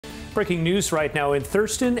Breaking news right now in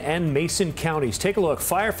Thurston and Mason counties. Take a look.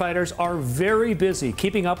 Firefighters are very busy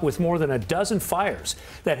keeping up with more than a dozen fires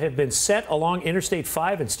that have been set along Interstate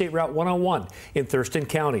 5 and State Route 101 in Thurston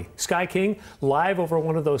County. Sky King live over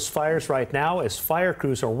one of those fires right now as fire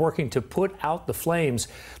crews are working to put out the flames.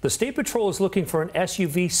 The State Patrol is looking for an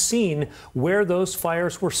SUV seen where those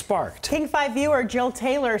fires were sparked. King 5 viewer Jill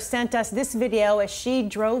Taylor sent us this video as she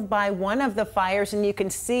drove by one of the fires, and you can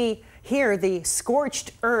see here the scorched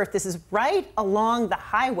earth. This is right along the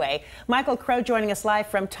highway. Michael Crow joining us live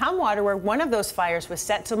from Tumwater, where one of those fires was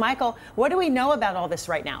set. So Michael, what do we know about all this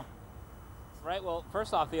right now? Right, well,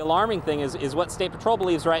 first off, the alarming thing is what State Patrol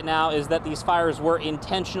believes right now is that these fires were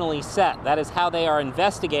intentionally set. That is how they are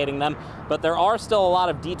investigating them, but there are still a lot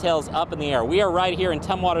of details up in the air. We are right here in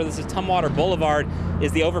Tumwater. This is Tumwater Boulevard,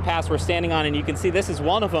 is the overpass we're standing on, and you can see this is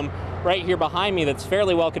one of them right here behind me that's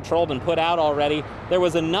fairly well controlled and put out already. There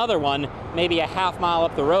was another one maybe a half mile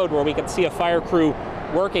up the road where we could see a fire crew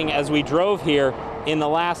working as we drove here in the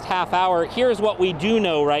last half hour. Here's what we do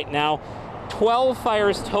know right now. 12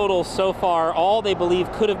 fires total so far. All they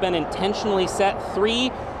believe could have been intentionally set.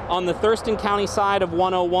 3 on the Thurston County side of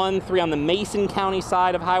 101, 3 on the Mason County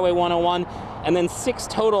side of Highway 101, and then 6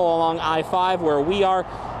 total along I-5 where we are,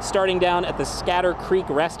 starting down at the Scatter Creek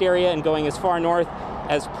rest area and going as far north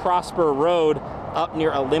as Prosper Road up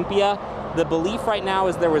near Olympia. The belief right now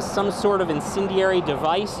is there was some sort of incendiary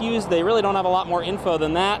device used. They really don't have a lot more info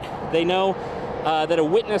than that. They know that a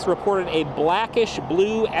witness reported a blackish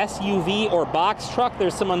blue SUV or box truck.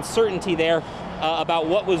 There's some uncertainty there about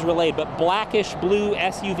what was relayed, but blackish blue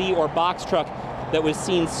SUV or box truck that was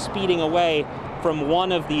seen speeding away from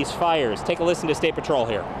one of these fires. Take a listen to State Patrol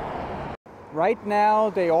here. Right now,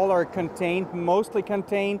 they all are contained, mostly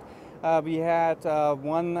contained. We had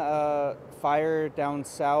one fire down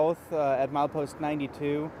south at milepost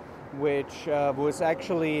 92, which was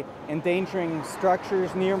actually endangering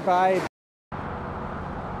structures nearby.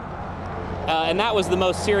 And that was the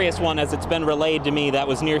most serious one, as it's been relayed to me. That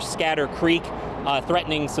was near Scatter Creek,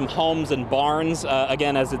 threatening some homes and barns,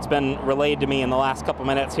 again, as it's been relayed to me in the last couple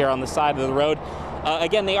minutes here on the side of the road.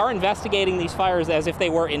 Again, they are investigating these fires as if they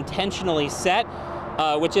were intentionally set,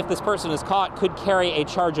 which, if this person is caught, could carry a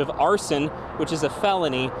charge of arson, which is a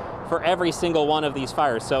felony for every single one of these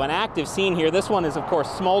fires. So an active scene here. This one is, of course,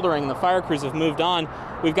 smoldering. The fire crews have moved on.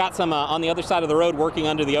 We've got some on the other side of the road working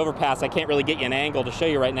under the overpass. I can't really get you an angle to show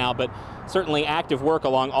you right now, but certainly active work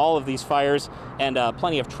along all of these fires, and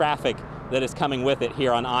plenty of traffic that is coming with it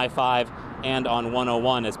here on I-5 and on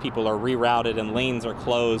 101 as people are rerouted and lanes are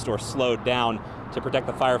closed or slowed down to protect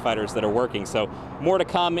the firefighters that are working. So more to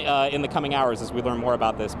come in the coming hours as we learn more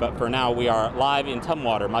about this. But for now, we are live in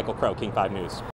Tumwater. Michael Crow, King 5 News.